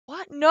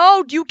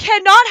No, you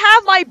cannot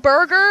have my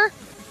burger!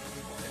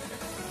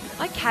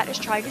 My cat is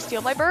trying to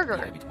steal my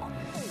burger.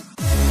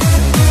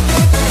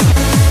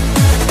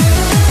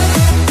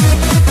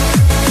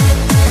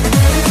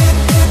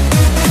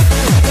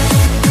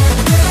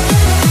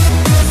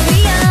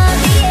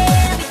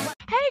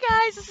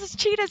 This is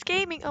Cheetah's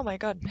Gaming. Oh my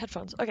god,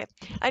 headphones. Okay,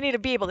 I need to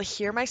be able to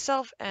hear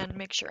myself and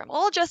make sure I'm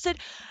all adjusted.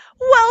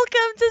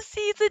 Welcome to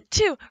Season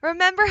 2.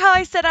 Remember how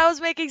I said I was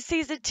making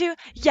Season 2?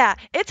 Yeah,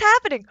 it's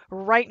happening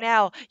right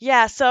now.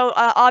 Yeah, so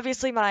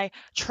obviously my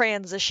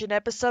transition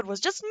episode was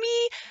just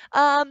me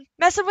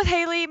messing with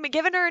Haylee,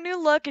 giving her a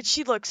new look, and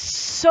she looks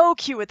so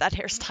cute with that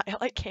hairstyle.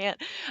 I can't.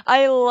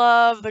 I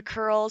love the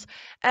curls.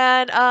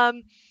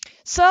 And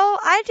so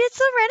I did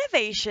some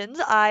renovations.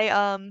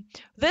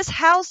 This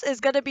house is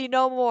gonna be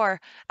no more.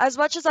 As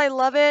much as I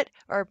love it,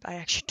 or I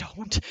actually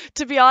don't,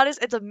 to be honest,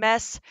 it's a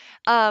mess.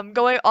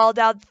 Going all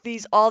down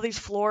all these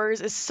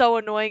floors is so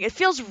annoying. It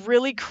feels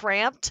really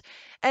cramped,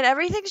 and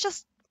everything's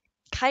just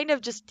kind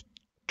of just.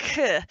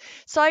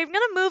 So I'm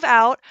gonna move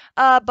out,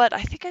 but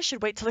I think I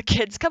should wait till the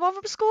kids come home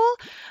from school.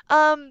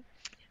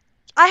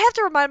 I have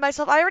to remind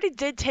myself, I already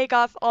did take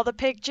off all the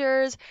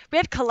pictures. We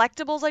had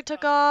collectibles I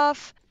took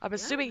off. I'm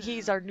assuming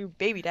he's our new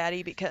baby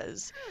daddy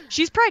because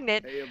she's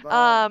pregnant.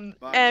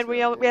 And we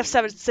have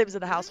 7 Sims in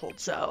the household.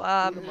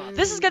 So,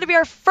 this is going to be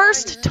our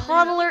first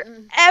toddler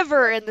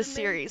ever in the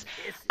series.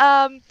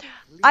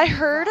 I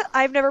heard,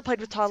 I've never played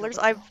with toddlers.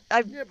 I've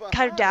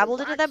kind of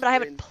dabbled into them, but I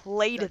haven't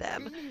played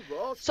them.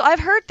 So I've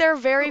heard they're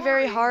very,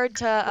 very hard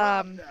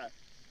to,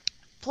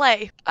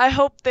 play. I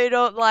hope they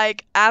don't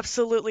like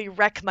absolutely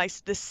wreck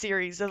this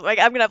series. Like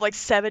I'm gonna have like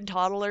 7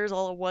 toddlers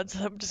all at once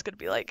and I'm just gonna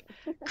be like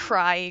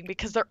crying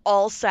because they're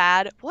all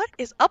sad. What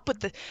is up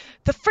with the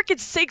freaking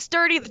sink's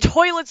dirty, the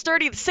toilet's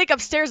dirty, the sink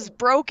upstairs is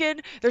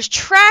broken, there's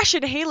trash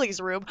in Haylee's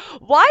room.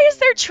 Why is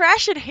there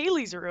trash in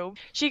Haylee's room?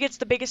 She gets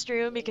the biggest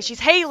room because she's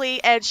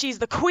Haylee and she's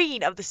the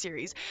queen of the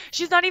series.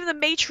 She's not even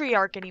the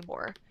matriarch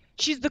anymore.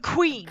 She's the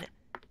queen.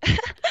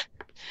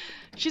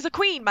 She's a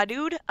queen, my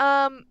dude.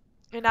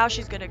 And now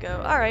she's gonna go.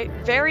 Alright,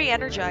 very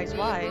energized.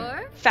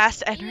 Why?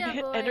 Fast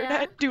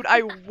internet? Dude,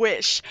 I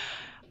wish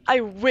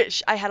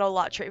I had a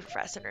lot trade for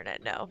fast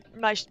internet. No.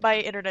 My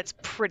internet's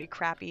pretty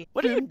crappy.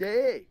 What are you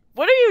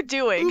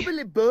doing?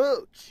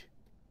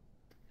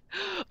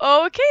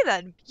 Okay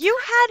then. You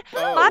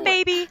had my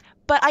baby,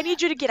 but I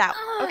need you to get out,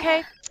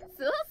 okay?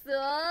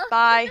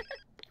 Bye.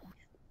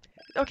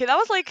 Okay, that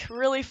was like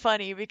really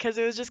funny because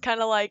it was just kind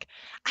of like,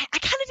 I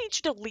kind of need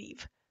you to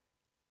leave.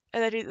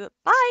 And then he's like,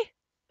 bye.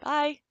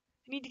 Bye.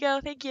 I need to go,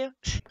 thank you.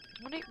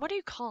 What are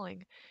you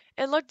calling?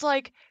 It looked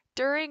like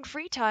during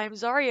free time,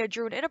 Zarya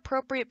drew an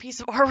inappropriate piece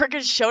of artwork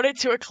and showed it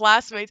to her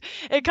classmates.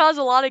 It caused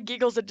a lot of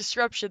giggles and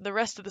disruption the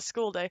rest of the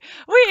school day.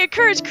 We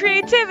encourage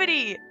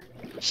creativity!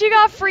 She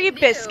got free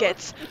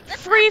biscuits,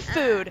 free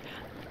food.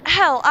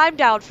 Hell, I'm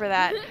down for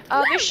that.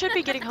 They should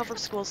be getting home from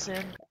school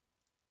soon.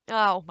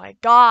 Oh my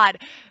god.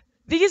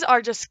 These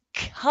are just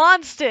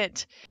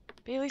constant.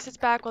 Bailey sits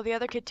back while the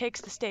other kid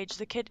takes the stage.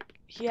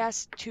 He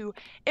has to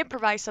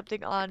improvise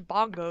something on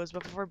bongos,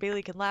 but before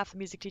Bailey can laugh, the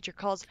music teacher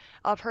calls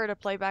up her to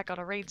play back on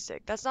a rain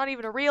stick. That's not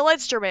even a real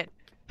instrument!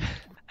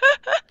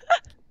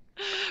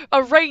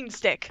 A rain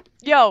stick!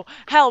 Yo,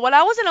 hell, when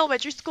I was in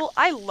elementary school,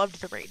 I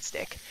loved the rain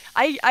stick.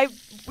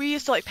 We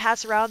used to, like,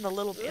 pass around the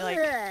little, like,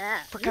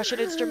 percussion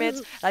instruments,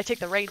 and I'd take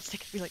the rain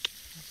stick and be like,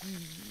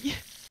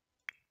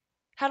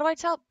 How do I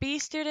tell? B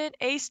student,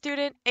 A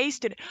student, A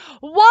student.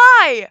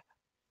 Why?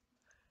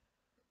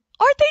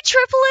 Aren't they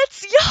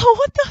triplets? Yo,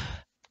 what the...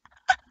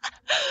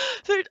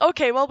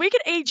 Okay, well, we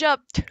can age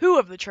up 2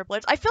 of the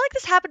triplets. I feel like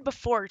this happened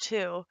before,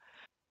 too.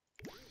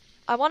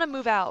 I want to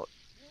move out.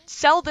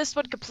 Sell this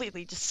one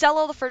completely. Just sell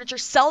all the furniture,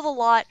 sell the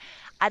lot.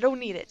 I don't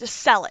need it. Just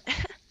sell it.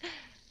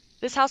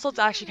 This household's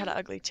actually kind of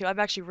ugly, too. I'm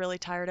actually really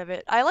tired of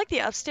it. I like the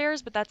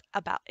upstairs, but that's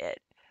about it.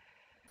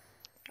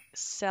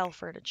 Sell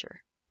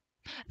furniture.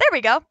 There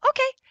we go.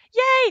 Okay.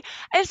 Yay!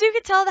 As you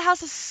can tell, the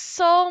house is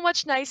so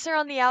much nicer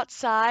on the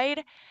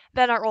outside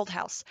than our old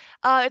house.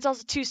 It's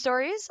also 2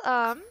 stories.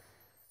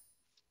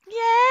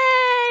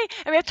 Yay!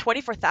 And we have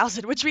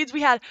 24,000, which means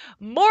we had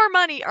more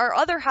money. Our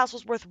other house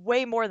was worth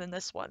way more than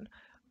this one.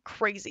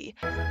 Crazy.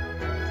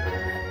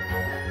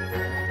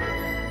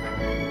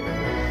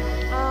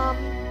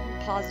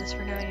 Pause this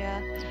for now,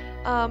 yeah.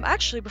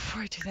 Actually,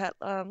 before I do that,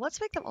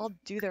 let's make them all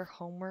do their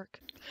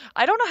homework.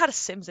 I don't know how to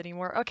Sims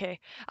anymore.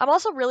 Okay. I'm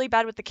also really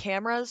bad with the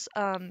cameras.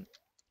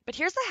 But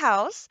here's the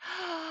house.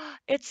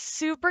 It's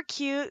super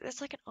cute.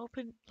 There's like an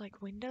open like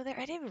window there.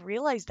 I didn't even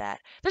realize that.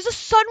 There's a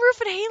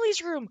sunroof in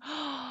Haylee's room.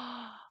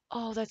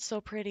 Oh, that's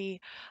so pretty.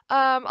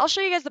 I'll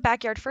show you guys the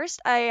backyard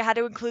first. I had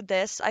to include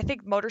this. I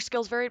think motor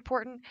skill is very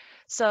important,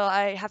 so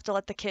I have to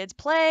let the kids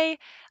play.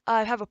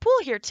 I have a pool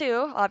here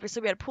too.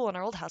 Obviously, we had a pool in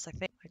our old house, I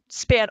think. I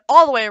span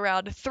all the way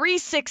around,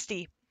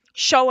 360,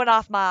 showing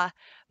off my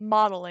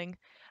modeling.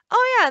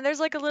 Oh yeah, and there's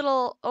like a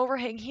little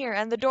overhang here,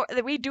 and the door.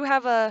 We do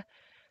have a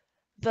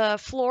the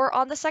floor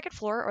on the second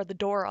floor, or the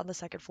door on the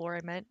second floor,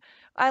 I meant.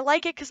 I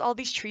like it because all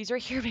these trees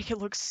right here make it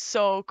look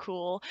so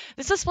cool.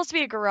 This is supposed to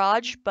be a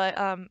garage, but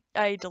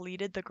I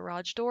deleted the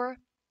garage door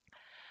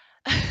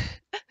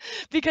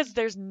because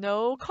there's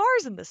no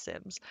cars in The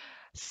Sims,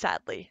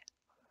 sadly.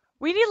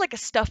 We need like a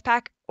stuff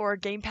pack or a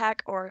game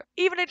pack or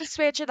even an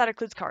expansion that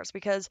includes cars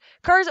because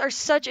cars are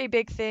such a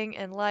big thing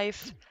in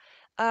life.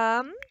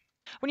 Um,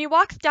 when you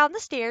walk down the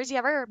stairs, you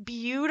have our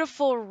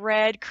beautiful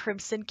red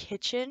crimson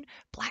kitchen,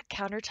 black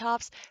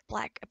countertops,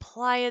 black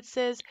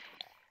appliances,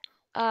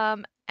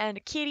 and a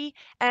kitty.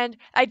 And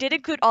I did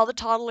include all the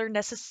toddler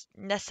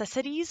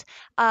necessities.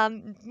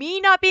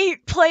 Me not being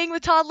playing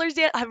with toddlers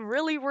yet, I'm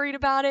really worried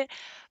about it.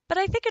 But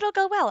I think it'll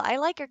go well. I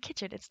like our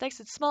kitchen. It's nice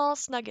and small,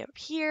 snug up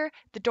here.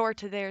 The door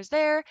to there is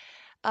there.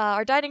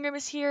 Our dining room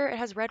is here. It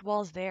has red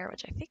walls there,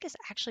 which I think is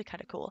actually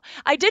kind of cool.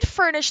 I did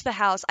furnish the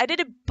house. I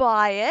didn't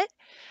buy it.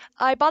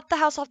 I bought the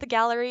house off the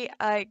gallery.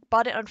 I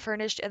bought it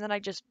unfurnished, and then I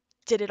just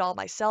did it all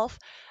myself.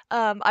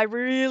 I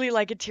really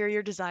like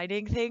interior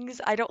designing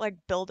things. I don't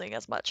like building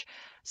as much.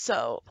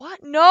 So,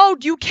 what? No,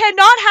 you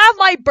cannot have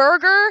my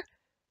burger!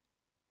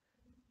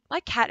 My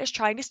cat is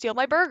trying to steal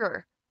my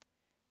burger.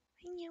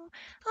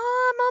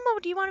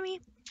 Momo, do you want me?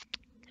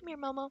 Come here,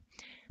 Momo.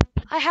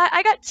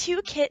 I got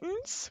two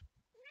kittens.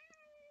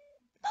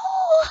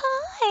 Oh,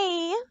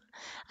 hi.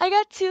 I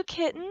got two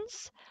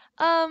kittens.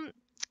 Um,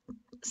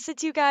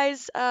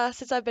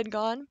 since I've been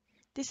gone.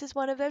 This is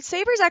one of them.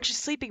 Saber's actually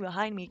sleeping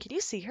behind me. Can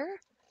you see her?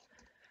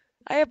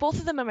 I have both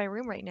of them in my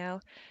room right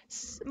now.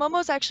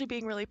 Momo's actually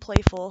being really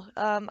playful.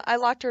 I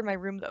locked her in my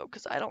room though,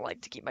 because I don't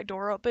like to keep my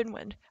door open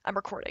when I'm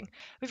recording.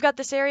 We've got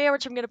this area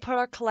which I'm going to put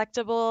our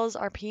collectibles,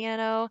 our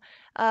piano.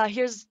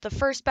 Here's the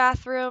first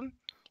bathroom.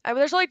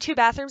 There's only two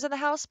bathrooms in the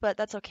house, but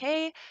that's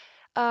okay.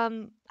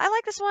 I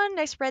like this one.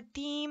 Nice red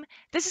theme.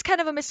 This is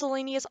kind of a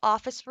miscellaneous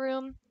office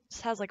room.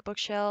 This has like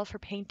bookshelf, her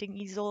painting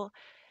easel,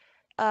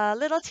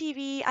 little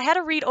TV. I had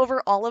to read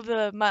over all of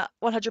the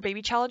 100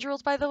 Baby Challenge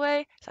rules, by the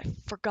way, so I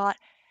forgot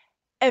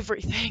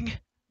everything.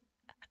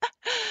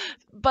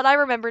 But I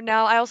remember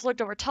now. I also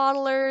looked over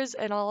toddlers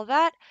and all of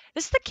that.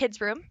 This is the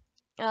kids' room.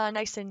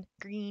 Nice and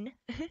green.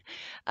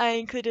 I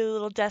included a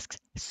little desk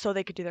so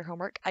they could do their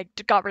homework. I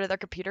got rid of their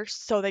computer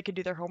so they could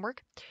do their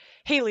homework.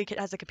 Haylee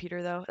has a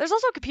computer though. There's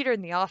also a computer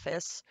in the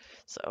office.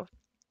 So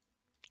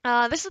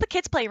this is the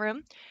kids'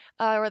 playroom,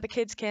 where the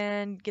kids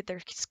can get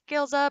their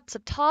skills up.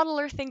 Some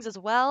toddler things as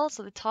well,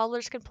 so the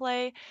toddlers can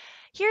play.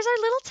 Here's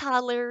our little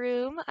toddler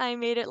room. I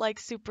made it like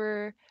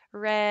super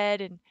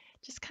red and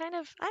just kind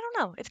of, I don't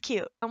know, it's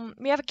cute.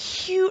 We have a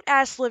cute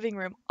ass living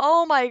room.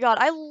 Oh my god,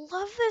 I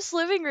love this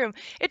living room.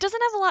 It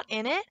doesn't have a lot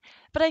in it,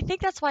 but I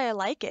think that's why I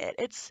like it.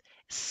 It's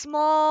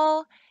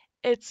small,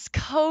 it's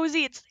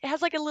cozy, it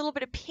has like a little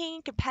bit of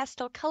pink and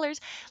pastel colors.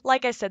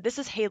 Like I said, this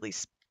is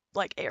Haley's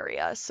like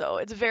area, so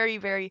it's very,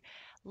 very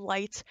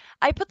light.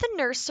 I put the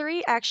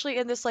nursery actually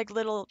in this like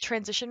little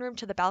transition room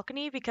to the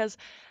balcony because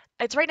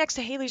it's right next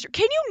to Haley's room.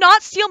 Can you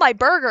not steal my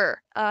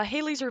burger?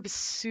 Haley's room is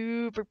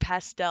super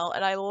pastel,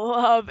 and I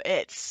love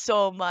it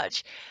so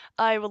much.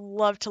 I would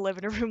love to live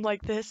in a room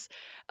like this.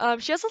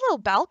 She has a little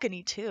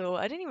balcony too.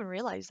 I didn't even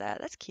realize that.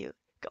 That's cute.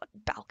 God,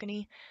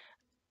 balcony.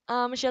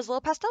 She has a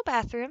little pastel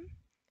bathroom.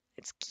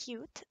 It's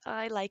cute.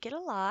 I like it a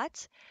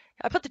lot.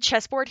 I put the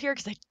chessboard here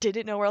because I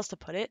didn't know where else to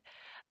put it.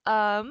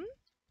 Um,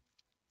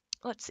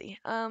 let's see.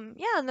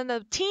 Yeah, and then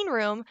the teen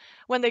room,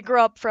 when they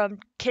grow up from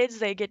kids,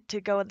 they get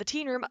to go in the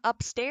teen room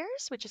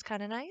upstairs, which is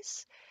kind of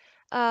nice.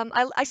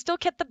 I still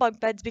kept the bunk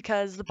beds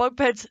because the bunk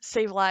beds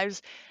save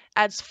lives.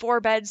 Adds four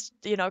beds,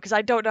 because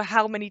I don't know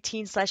how many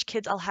teens slash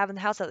kids I'll have in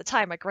the house at the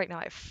time. Like right now,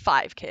 I have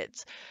 5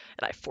 kids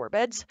and I have 4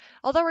 beds.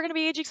 Although we're gonna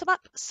be aging some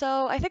up,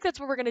 so I think that's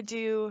what we're gonna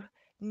do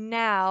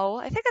now.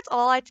 I think that's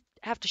all I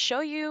have to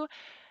show you.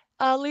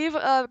 Leave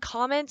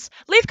comments.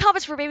 Leave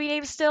comments for baby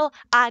names still.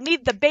 I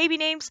need the baby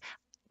names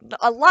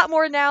a lot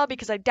more now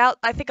because I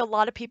think a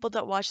lot of people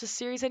don't watch this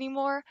series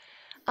anymore.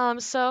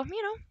 So,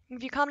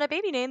 if you comment a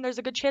baby name, there's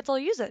a good chance I'll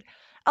use it.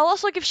 I'll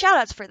also give shout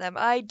outs for them.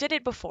 I did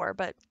it before,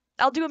 but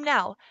I'll do them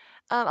now.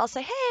 I'll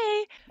say,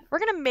 hey, we're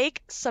gonna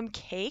make some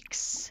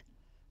cakes.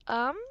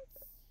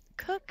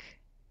 Cook.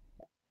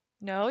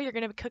 No, you're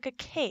gonna cook a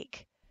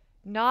cake,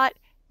 not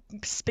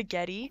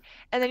spaghetti.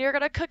 And then you're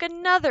gonna cook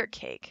another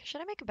cake.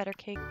 Should I make a better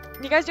cake?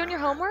 You guys doing your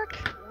homework?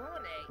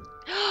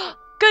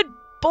 Good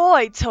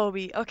boy,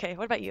 Toby. Okay,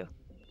 what about you?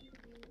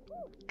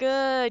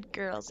 Good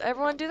girls.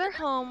 Everyone do their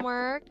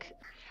homework.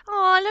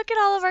 Aw, look at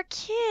all of our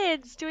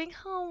kids doing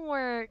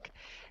homework.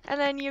 And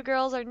then you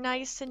girls are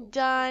nice and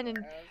done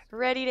and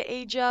ready to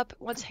age up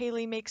once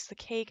Haley makes the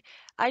cake.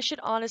 I should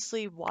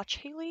honestly watch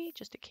Haley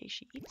just in case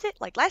she eats it.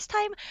 Like last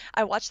time,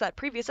 I watched that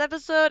previous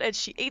episode and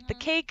she ate the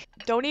cake.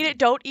 Don't eat it,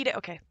 don't eat it.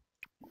 Okay.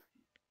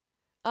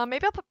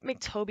 Maybe I'll make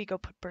Toby go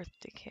put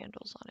birthday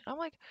candles on it. I'm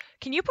like,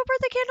 can you put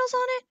birthday candles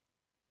on it?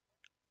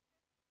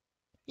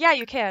 Yeah,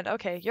 you can.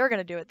 Okay, you're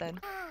gonna do it then.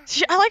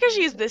 I like how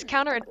she used this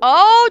counter and—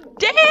 oh,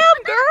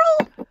 damn,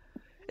 girl!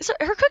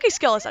 Her cooking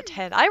skill is a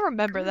 10. I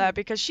remember that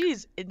because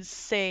she's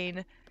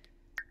insane.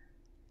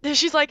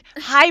 She's like,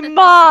 "Hi,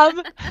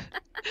 Mom."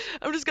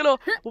 I'm just gonna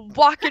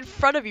walk in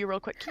front of you real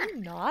quick. Can you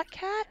not,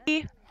 cat?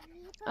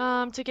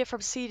 To get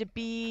from C to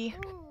B,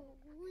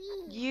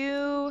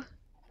 you're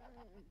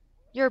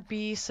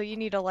B, so you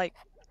need to like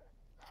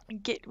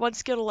get one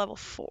skill to level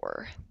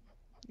 4.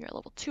 You're at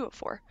level 2 of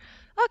 4.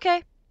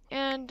 Okay,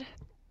 and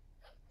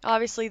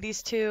obviously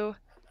these two.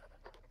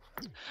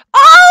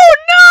 Oh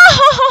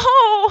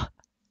no!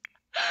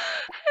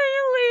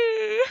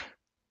 Haylee!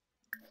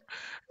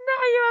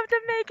 Now you have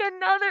to make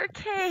another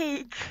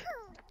cake.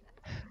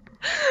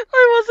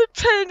 I wasn't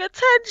paying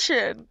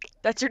attention.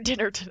 That's your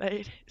dinner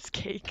tonight, is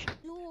cake.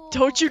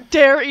 Don't you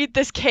dare eat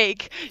this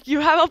cake.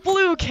 You have a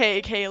blue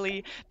cake,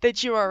 Haylee,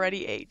 that you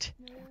already ate.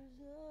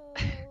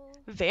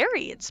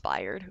 Very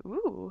inspired.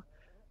 Ooh.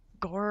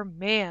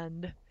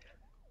 Gourmand.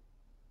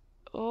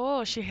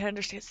 Oh, she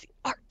understands the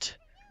art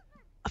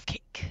of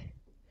cake.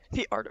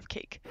 The art of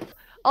cake.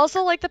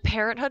 Also, like the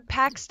Parenthood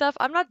Pack stuff,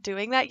 I'm not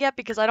doing that yet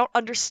because I don't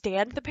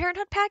understand the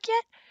Parenthood Pack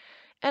yet.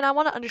 And I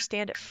want to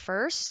understand it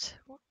first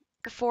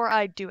before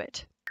I do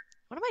it.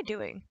 What am I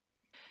doing?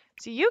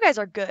 See, you guys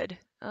are good.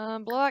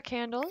 Blow out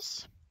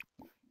candles.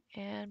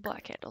 And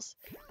black candles.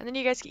 And then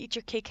you guys can eat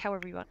your cake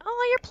however you want.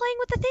 Oh, you're playing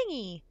with the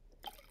thingy.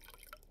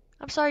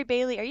 I'm sorry,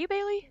 Bailey. Are you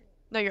Bailey?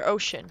 No, you're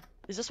Ocean.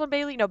 Is this one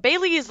Bailey? No,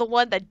 Bailey is the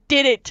one that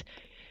didn't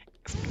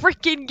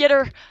freaking get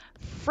her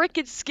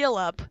freaking skill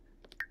up.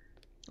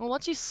 Well,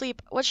 once you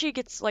sleep, once she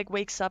gets, like,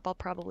 wakes up, I'll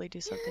probably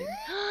do something. Yay!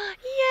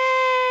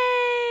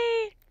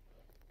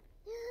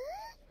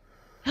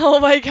 Oh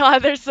my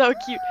god, they're so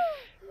cute.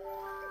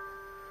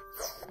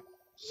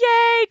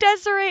 Yay!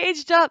 Desiree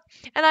aged up.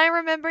 And I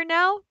remember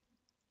now,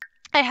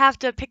 I have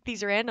to pick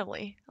these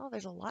randomly. Oh,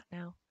 there's a lot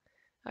now.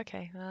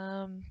 Okay,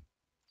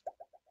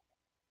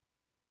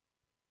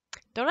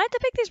 don't I have to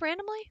pick these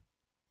randomly?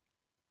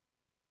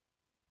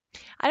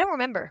 I don't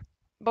remember,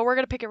 but we're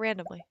gonna pick it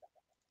randomly.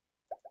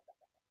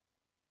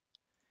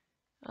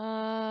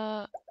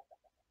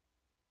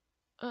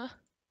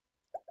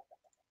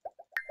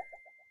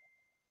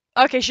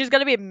 Okay, she's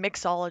gonna be a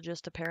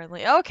mixologist,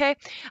 apparently. Okay,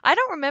 I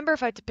don't remember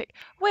if I had to pick.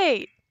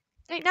 Wait,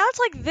 now it's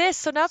like this,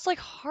 so now it's like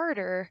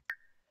harder.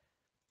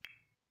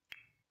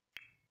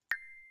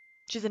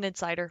 She's an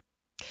insider.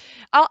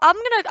 I'll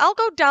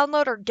go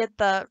download or get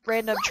the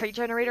random trait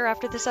generator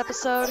after this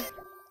episode.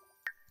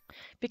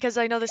 Because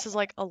I know this is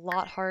like a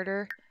lot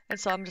harder, and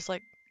so I'm just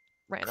like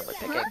randomly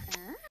picking.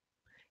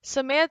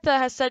 Samantha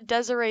has sent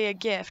Desiree a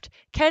gift.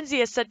 Kenzie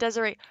has sent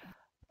Desiree.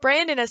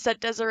 Brandon has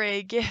sent Desiree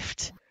a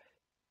gift.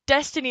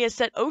 Destiny has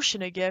sent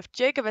Ocean a gift.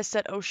 Jacob has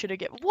sent Ocean a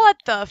gift. What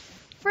the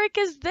frick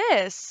is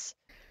this?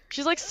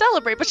 She's like,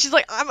 celebrate, but she's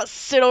like, I'm gonna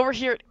sit over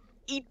here and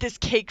eat this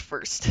cake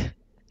first.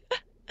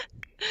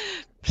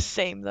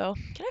 Same, though.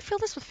 Can I fill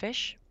this with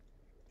fish?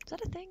 Is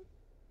that a thing?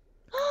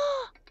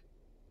 Oh,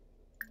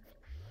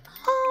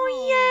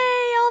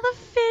 yay! All the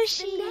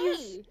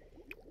fishies!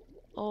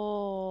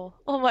 Oh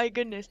my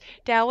goodness.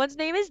 That one's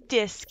name is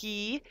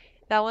Disky.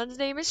 That one's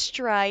name is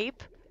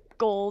Stripe.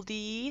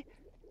 Goldie.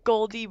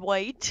 Goldie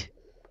White.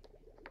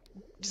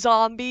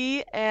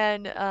 Zombie.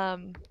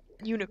 And,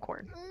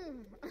 Unicorn.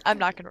 I'm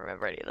not gonna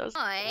remember any of those.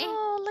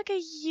 Oh, look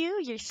at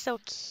you. You're so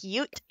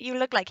cute. You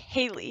look like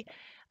Haylee.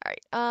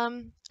 Alright,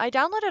 I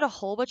downloaded a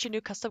whole bunch of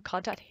new custom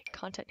content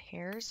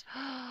hairs.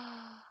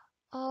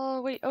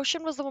 Oh, wait,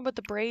 Ocean was the one with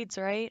the braids,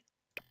 right?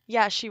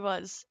 Yeah, she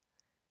was.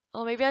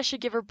 Oh, maybe I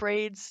should give her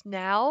braids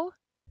now?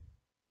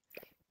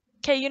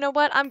 Okay, you know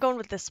what? I'm going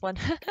with this one.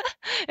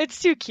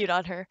 It's too cute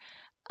on her.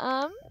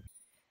 I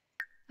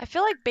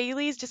feel like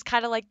Bailey's just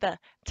kind of like the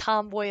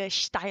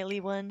tomboyish, styly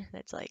one.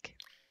 That's like,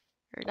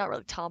 or not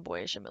really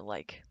tomboyish, I mean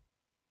like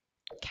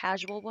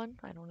casual one.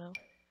 I don't know.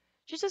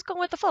 She's just going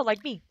with the flow,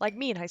 like me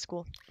in high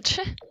school.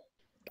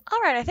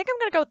 Alright, I think I'm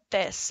gonna go with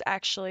this,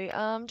 actually. Do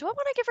I want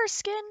to give her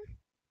skin?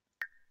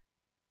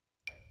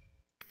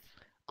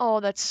 Oh,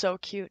 that's so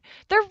cute.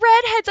 They're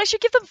redheads! I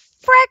should give them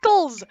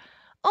freckles!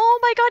 Oh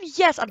my god,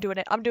 yes! I'm doing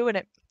it. I'm doing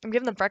it. I'm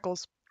giving them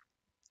freckles.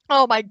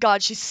 Oh my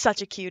god, she's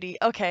such a cutie.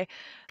 Okay,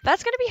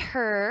 that's gonna be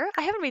her.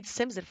 I haven't made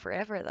Sims in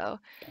forever, though.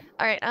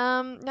 Alright,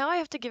 now I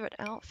have to give an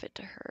outfit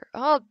to her.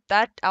 Oh,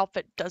 that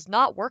outfit does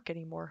not work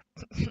anymore.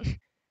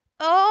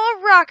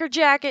 Oh, rocker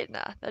jacket!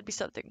 Nah, that'd be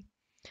something.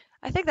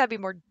 I think that'd be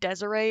more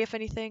Desiree, if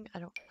anything. I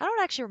don't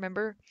actually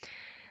remember.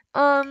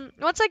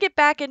 Once I get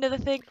back into the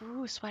thing...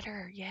 Ooh,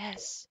 sweater,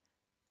 yes.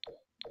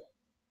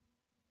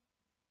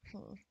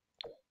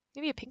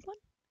 Maybe a pink one?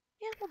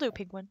 Yeah, we'll do a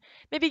pink one.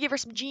 Maybe give her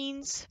some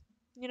jeans,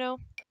 you know?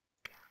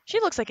 She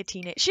looks like a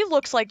teenager. She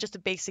looks like just a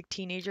basic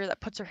teenager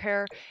that puts her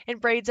hair in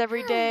braids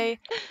every day.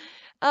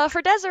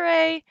 For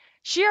Desiree,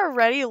 she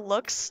already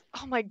looks...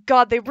 Oh my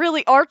god, they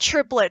really are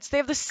triplets. They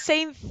have the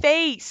same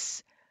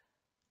face.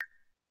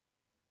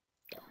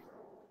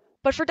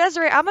 But for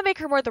Desiree, I'm gonna make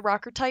her more the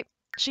rocker type.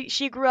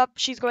 She grew up,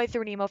 she's going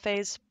through an emo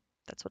phase.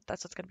 That's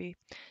what's gonna be.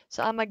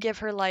 So I'm gonna give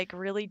her like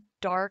really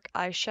dark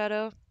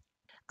eyeshadow.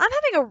 I'm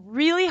having a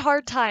really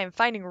hard time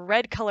finding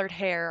red colored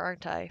hair,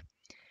 aren't I?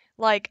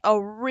 Like a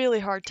really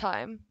hard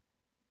time.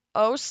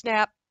 Oh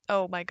snap.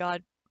 Oh my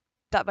god.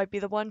 That might be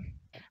the one.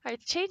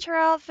 Alright, change her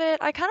outfit.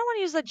 I kind of want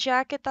to use the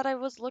jacket that I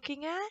was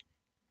looking at.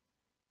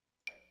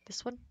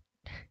 This one.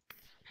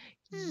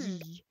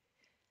 Yee.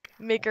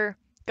 Make her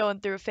going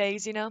through a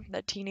phase, you know?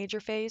 That teenager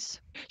phase.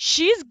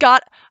 She's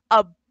got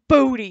a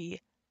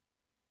booty.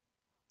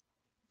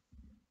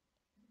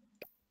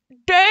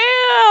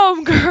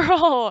 Damn,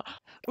 girl.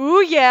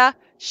 Ooh, yeah.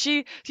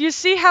 You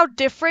see how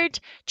different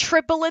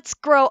triplets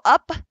grow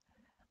up?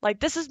 Like,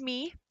 this is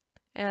me,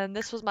 and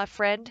this was my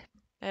friend.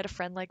 I had a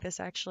friend like this,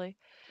 actually.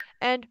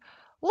 And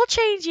we'll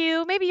change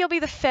you. Maybe you'll be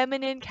the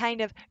feminine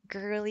kind of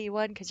girly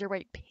one because you're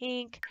wearing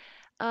pink.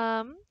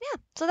 Yeah,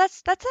 so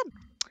that's him.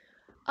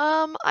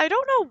 I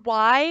don't know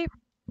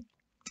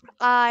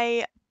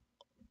I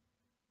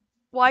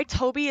why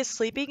Toby is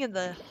sleeping in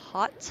the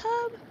hot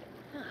tub,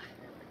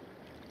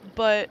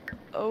 but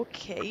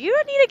okay. You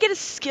don't need to get a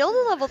skill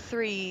to level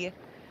 3.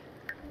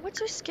 What's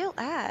your skill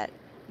at?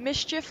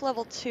 Mischief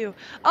level 2.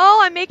 Oh,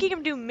 I'm making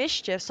him do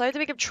mischief, so I have to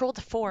make him troll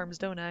to forms,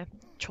 don't I?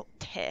 Troll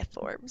te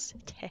forms.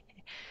 Te.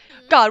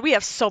 God, we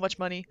have so much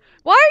money.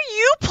 Why are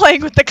you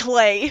playing with the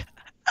clay?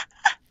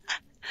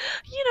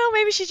 You know,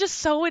 maybe she's just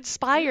so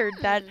inspired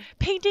that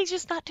painting's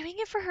just not doing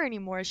it for her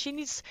anymore. She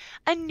needs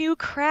a new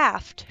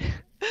craft.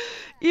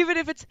 Even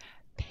if it's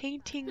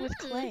painting with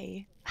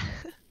clay.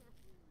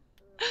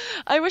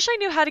 I wish I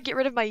knew how to get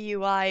rid of my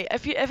UI.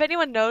 If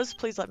anyone knows,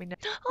 please let me know.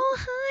 Oh,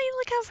 hi,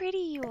 look how pretty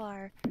you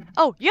are.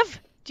 Oh, do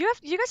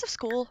you guys have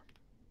school?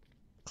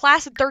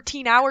 Class in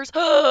 13 hours?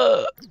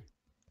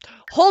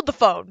 Hold the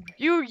phone.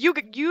 You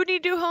need to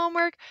do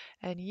homework,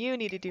 and you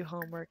need to do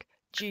homework.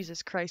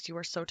 Jesus Christ, you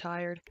are so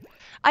tired.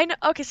 I know.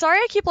 Okay, sorry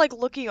I keep like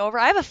looking over.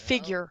 I have a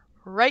figure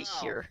right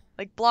here,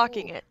 like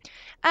blocking it.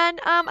 And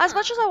as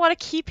much as I want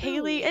to keep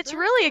Haylee, it's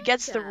really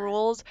against the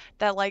rules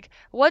that like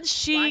once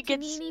she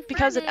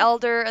becomes an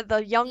elder,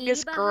 the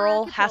youngest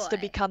girl has to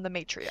become the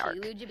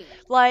matriarch.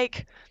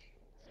 Like,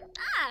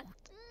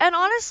 and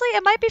honestly,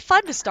 it might be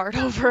fun to start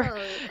over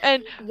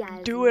and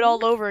do it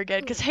all over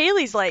again because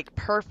Haylee's like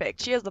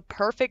perfect. She has the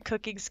perfect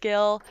cooking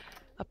skill,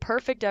 a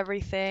perfect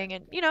everything,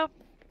 and you know,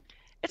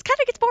 it's kind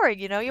of gets boring,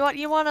 you know?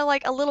 You want to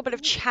like a little bit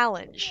of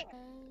challenge.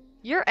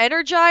 You're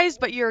energized,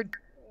 but you're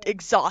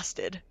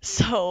exhausted.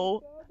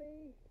 So,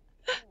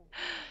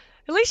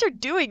 at least you're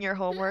doing your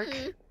homework.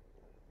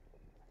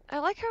 I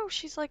like how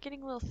she's like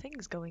getting little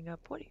things going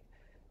up.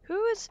 Who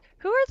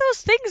are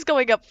those things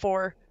going up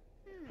for?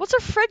 What's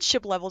her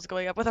friendship levels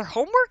going up with her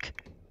homework?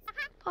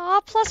 Aw,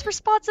 plus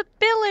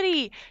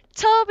responsibility.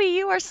 Toby,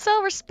 you are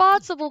so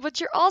responsible, but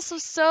you're also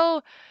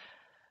so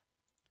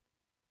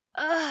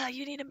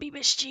you need to be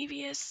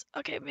mischievous.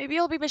 Okay, maybe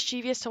I'll be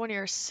mischievous to one of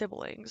your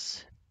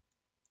siblings.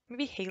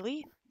 Maybe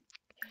Haylee?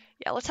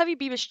 Yeah, let's have you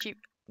be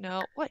mischievous.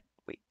 No, what?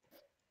 Wait.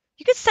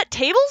 You can set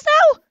tables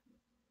now?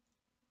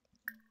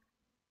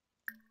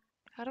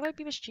 How do I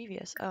be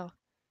mischievous? Oh.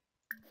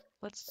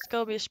 Let's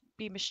go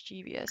be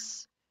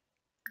mischievous.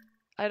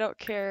 I don't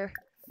care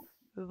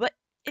what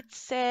it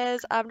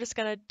says. I'm just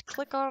gonna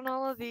click on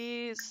all of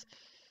these.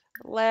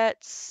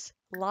 Let's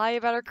lie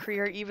about our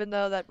career, even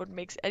though that wouldn't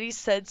make any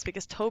sense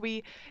because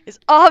Toby is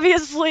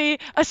obviously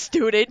a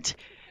student.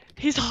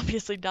 He's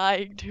obviously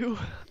dying too.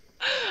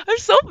 I'm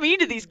so mean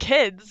to these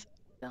kids.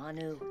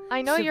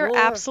 I know you're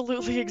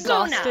absolutely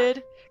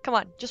exhausted. Come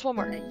on, just one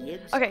more.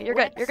 Okay, you're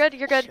good. You're good.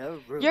 You're good.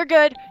 You're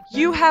good.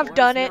 You have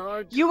done it.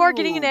 You are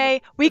getting an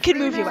A. We can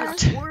move you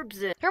out.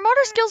 Her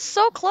motor skill's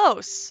so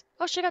close.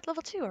 Oh, she got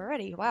level 2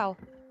 already. Wow.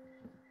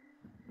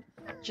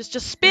 Just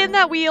spin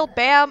that wheel.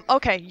 Bam.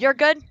 Okay, you're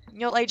good.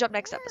 You'll age up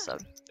next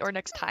episode. Or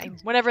next time.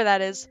 Whenever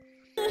that is.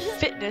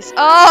 Fitness.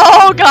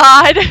 Oh,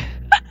 God.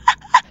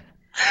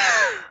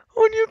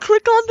 When you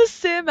click on the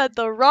sim at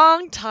the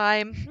wrong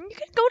time, you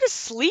can go to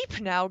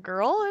sleep now,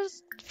 girl.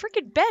 There's a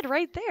freaking bed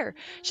right there.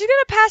 She's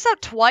gonna pass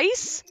out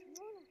twice?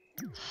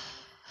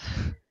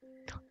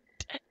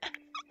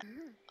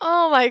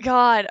 Oh my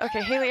god.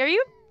 Okay, Haylee, are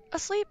you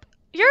asleep?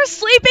 You're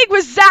sleeping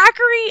with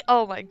Zachary?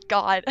 Oh my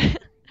god.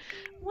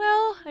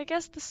 Well, I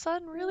guess the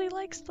son really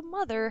likes the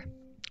mother,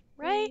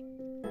 right?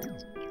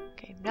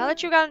 Okay, now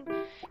that you got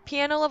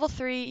piano level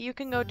 3, you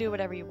can go do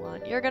whatever you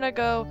want. You're gonna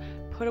go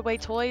put away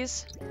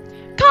toys.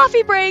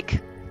 Coffee break!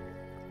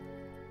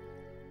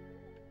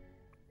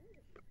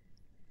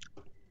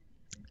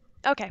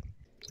 Okay,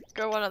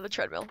 go on the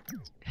treadmill.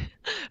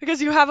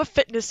 Because you have a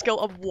fitness skill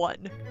of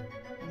 1.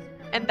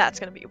 And that's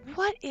gonna be,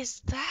 what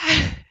is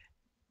that?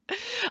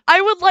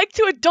 I would like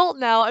to adult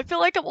now. I feel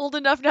like I'm old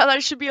enough now that I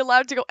should be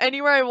allowed to go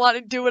anywhere I want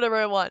and do whatever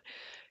I want.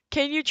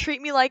 Can you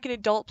treat me like an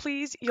adult,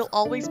 please? You'll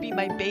always be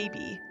my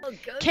baby.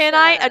 Can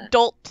I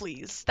adult,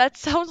 please? That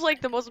sounds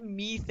like the most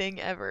me thing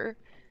ever.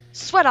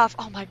 Sweat off.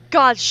 Oh my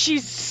god,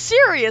 she's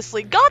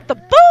seriously got the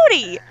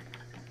booty!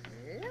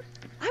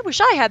 I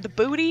wish I had the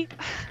booty.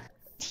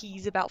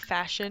 Tease about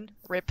fashion.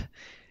 Rip.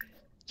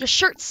 Your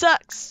shirt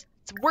sucks.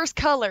 It's worst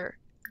color.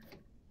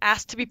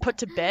 Asked to be put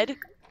to bed.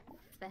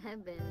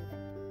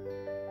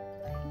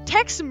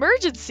 Text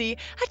emergency?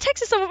 I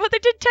texted someone, but they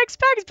didn't text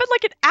back. It's been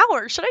like an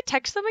hour. Should I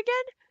text them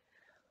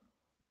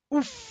again?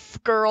 Oof,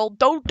 girl.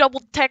 Don't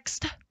double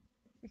text.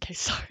 Okay,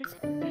 sorry.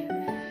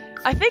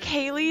 I think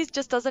Haley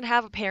just doesn't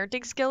have a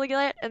parenting skill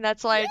yet, and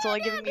that's why it's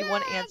only giving me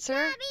one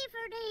answer.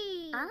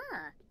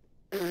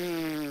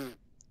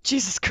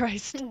 Jesus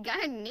Christ.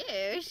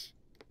 Garnish.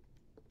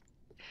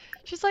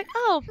 She's like,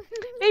 oh,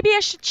 maybe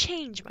I should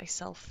change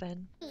myself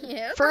then.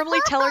 Firmly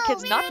tell her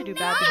kids not to do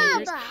bad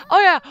behaviors.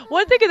 Oh yeah,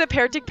 one thing in the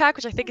parenting pack,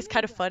 which I think is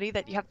kind of funny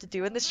that you have to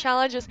do in this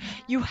challenge, is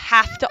you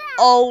have to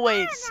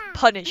always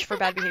punish for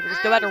bad behaviors,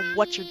 no matter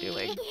what you're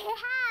doing.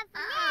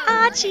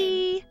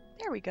 Achi!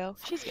 There we go.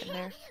 She's getting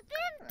there.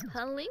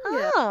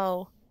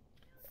 Oh.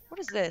 What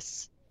is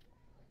this?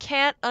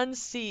 Can't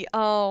unsee.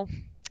 Oh.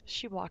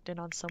 She walked in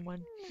on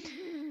someone.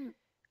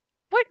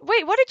 What?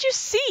 Wait, what did you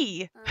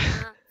see?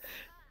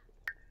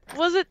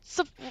 Was it...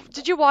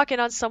 Did you walk in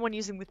on someone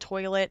using the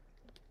toilet?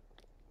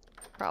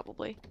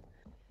 Probably.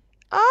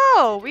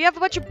 Oh, we have a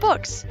bunch of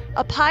books.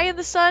 A Pie in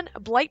the Sun, a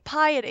Blight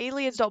Pie, and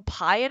Aliens Don't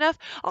Pie Enough.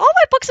 All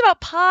my books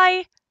about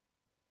pie.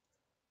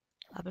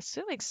 I'm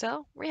assuming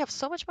so. We have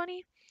so much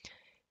money.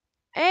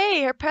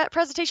 Hey, her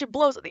presentation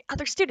blows and the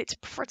other students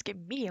prefer to get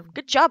medium.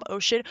 Good job,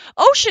 Ocean.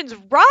 Ocean's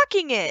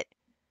rocking it!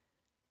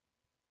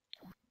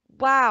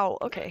 Wow,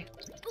 okay.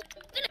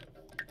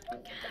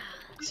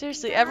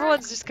 Seriously,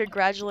 everyone's just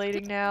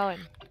congratulating now,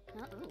 and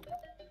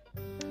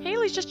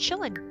Haley's just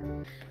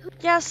chilling.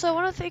 Yeah, so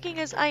what I'm thinking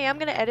is I am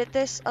going to edit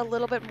this a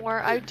little bit more.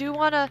 I do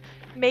want to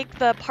make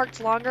the parts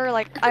longer.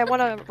 Like, I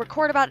want to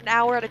record about an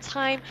hour at a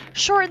time,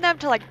 shorten them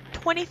to like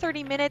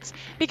 20-30 minutes,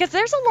 because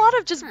there's a lot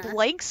of just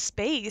blank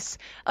space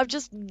of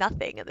just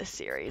nothing in this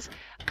series.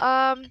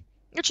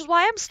 Which is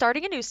why I'm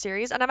starting a new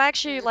series, and I'm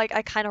actually, like,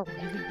 I kind of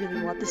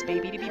really want this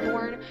baby to be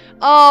born.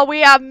 Oh,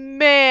 we have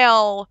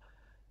mail!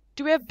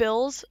 Do we have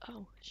bills?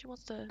 Oh, she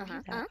wants to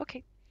view that.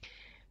 Okay.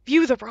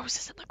 View the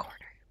roses in the corner.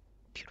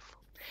 Beautiful.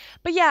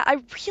 But yeah,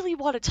 I really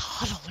want a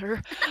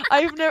toddler.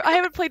 I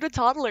haven't played with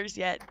toddlers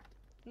yet.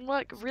 I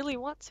like, really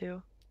want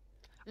to.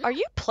 Are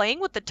you playing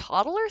with the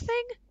toddler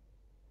thing?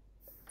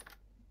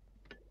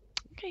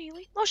 Okay,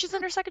 Haley. Oh, she's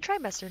in her second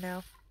trimester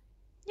now.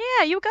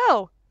 Yeah, you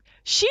go.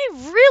 She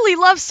really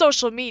loves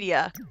social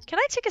media. Can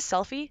I take a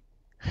selfie?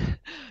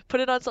 Put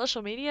it on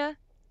social media?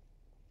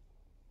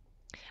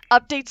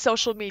 Update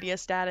social media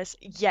status.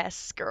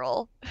 Yes,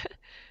 girl.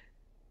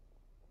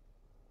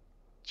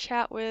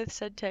 Chat with,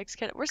 send text.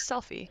 Where's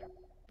selfie?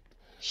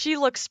 She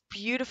looks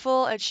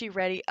beautiful and she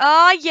ready.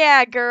 Oh,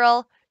 yeah,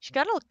 girl. She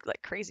gotta look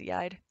like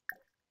crazy-eyed.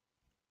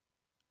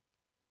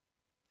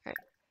 Alright.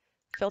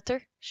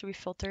 Filter? Should we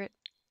filter it?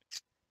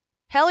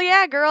 Hell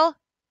yeah, girl.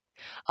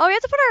 Oh, we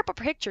have to put our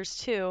pictures,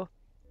 too.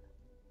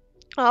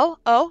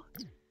 Oh.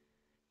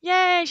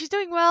 Yay, she's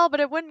doing well, but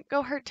it wouldn't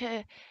go hurt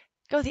to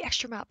go the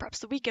extra mile. Perhaps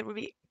the weekend would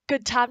be a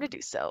good time to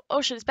do so.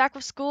 Ocean is back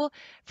from school.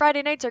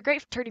 Friday nights are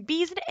great for turning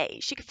B's into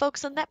A's. She can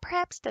focus on that,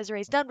 perhaps.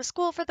 Desiree's done with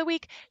school for the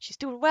week. She's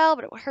doing well,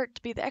 but it would hurt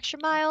to be the extra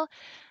mile.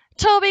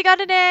 Toby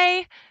got an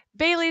A.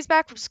 Bailey's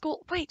back from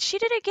school. Wait, she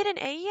didn't get an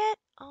A yet?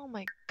 Oh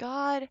my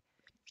god.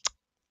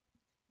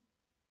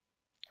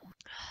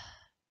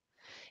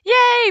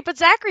 Yay! But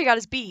Zachary got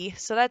his B,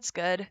 so that's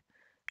good.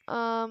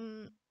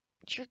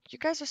 You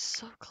guys are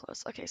so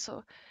close. Okay,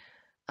 so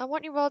I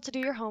want you all to do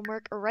your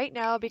homework right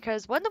now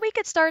because when the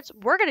weekend starts,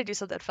 we're gonna do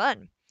something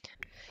fun.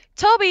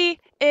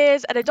 Toby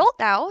is an adult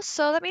now,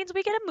 so that means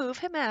we get to move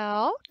him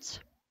out.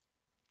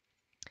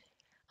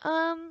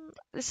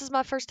 This is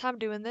my first time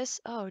doing this.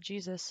 Oh,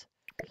 Jesus.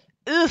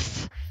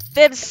 Oof!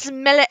 Them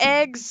smelly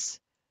eggs!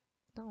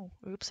 No,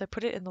 oops, I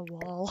put it in the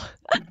wall.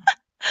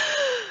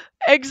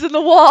 Eggs in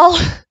the wall!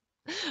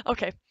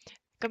 Okay,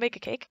 go make a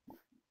cake.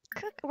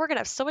 We're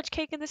gonna have so much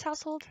cake in this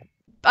household.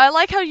 I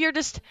like how you're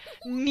just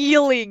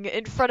kneeling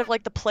in front of,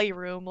 like, the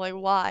playroom. Like,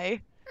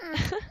 why?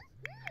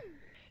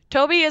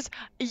 Toby is,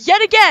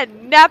 yet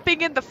again,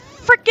 napping in the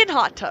frickin'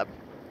 hot tub.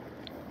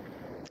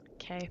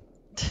 Okay.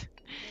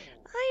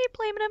 I ain't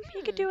blaming him.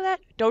 He can do that.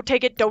 Don't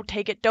take it, don't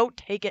take it, don't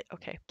take it.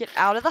 Okay, get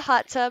out of the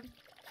hot tub.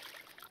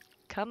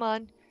 Come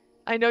on.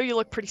 I know you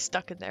look pretty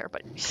stuck in there,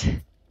 but...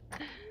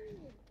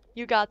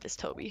 You got this,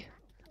 Toby.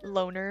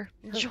 Loner.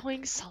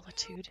 Enjoying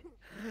solitude.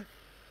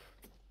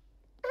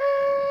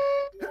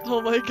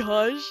 Oh my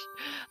gosh.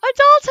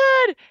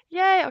 Adulthood!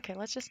 Yay! Okay,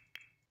 let's just...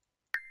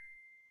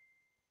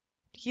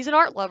 He's an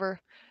art lover.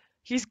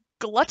 He's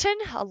glutton,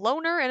 a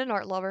loner, and an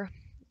art lover.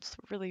 It's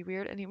really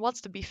weird, and he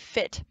wants to be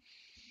fit.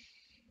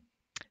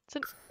 It's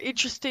an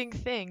interesting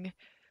thing.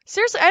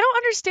 Seriously, I don't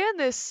understand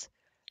this.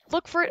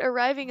 Look for it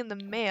arriving in the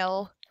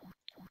mail.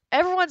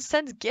 Everyone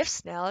sends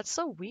gifts now. It's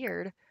so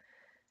weird.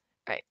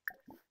 Alright.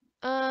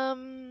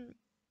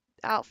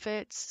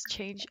 Outfits.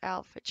 Change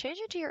outfit. Change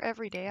into your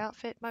everyday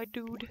outfit, my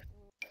dude.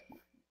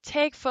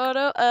 Take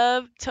photo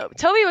of Toby.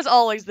 Toby was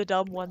always the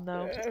dumb one,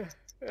 though.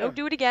 Don't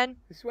do it again.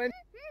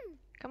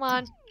 Come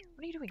on.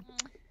 What are you doing?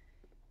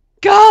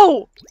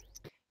 Go!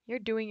 You're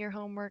doing your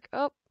homework.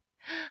 Oh.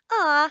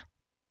 Ah.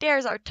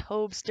 There's our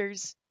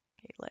toasters.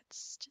 Okay,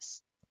 let's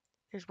just...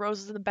 There's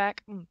roses in the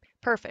back.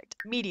 Perfect.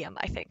 Medium,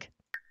 I think.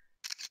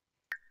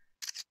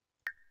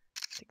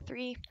 Take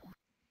 3.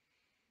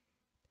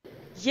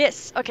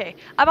 Yes. Okay.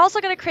 I'm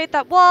also going to create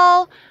that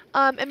wall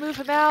and move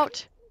him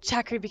out.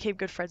 Zachary became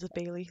good friends with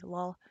Bailey.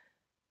 Lol.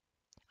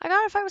 I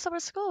got in a fight with someone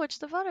at school, which is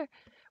the funner.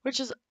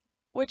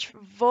 Which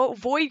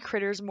void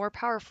critter is more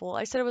powerful?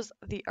 I said it was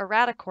the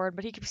Erraticorn,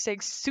 but he keeps saying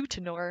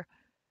Sutanor.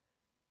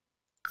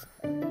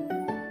 I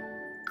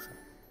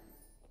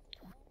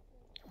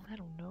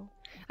don't know.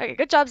 Okay,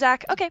 good job,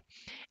 Zach. Okay.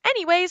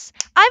 Anyways,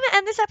 I'm gonna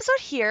end this episode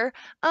here.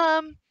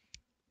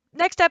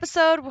 Next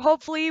episode,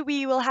 hopefully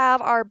we will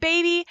have our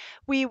baby.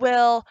 We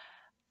will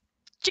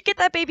to get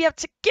that baby up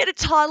to get a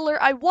toddler.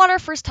 I want our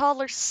first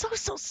toddler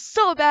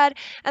so bad.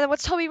 And then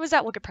once Toby was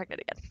out, we'll get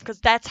pregnant again.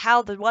 Because that's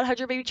how the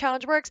 100 baby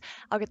challenge works.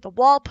 I'll get the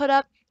wall put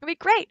up. It'll be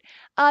great.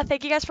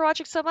 Thank you guys for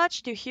watching so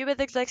much. Do human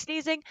things like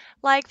sneezing,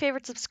 like,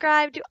 favorite,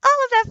 subscribe, do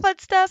all of that fun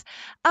stuff.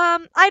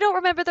 I don't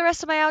remember the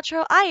rest of my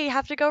outro. I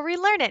have to go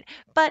relearn it.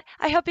 But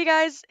I hope you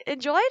guys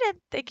enjoyed it.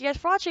 Thank you guys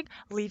for watching.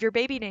 Leave your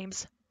baby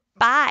names.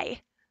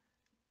 Bye.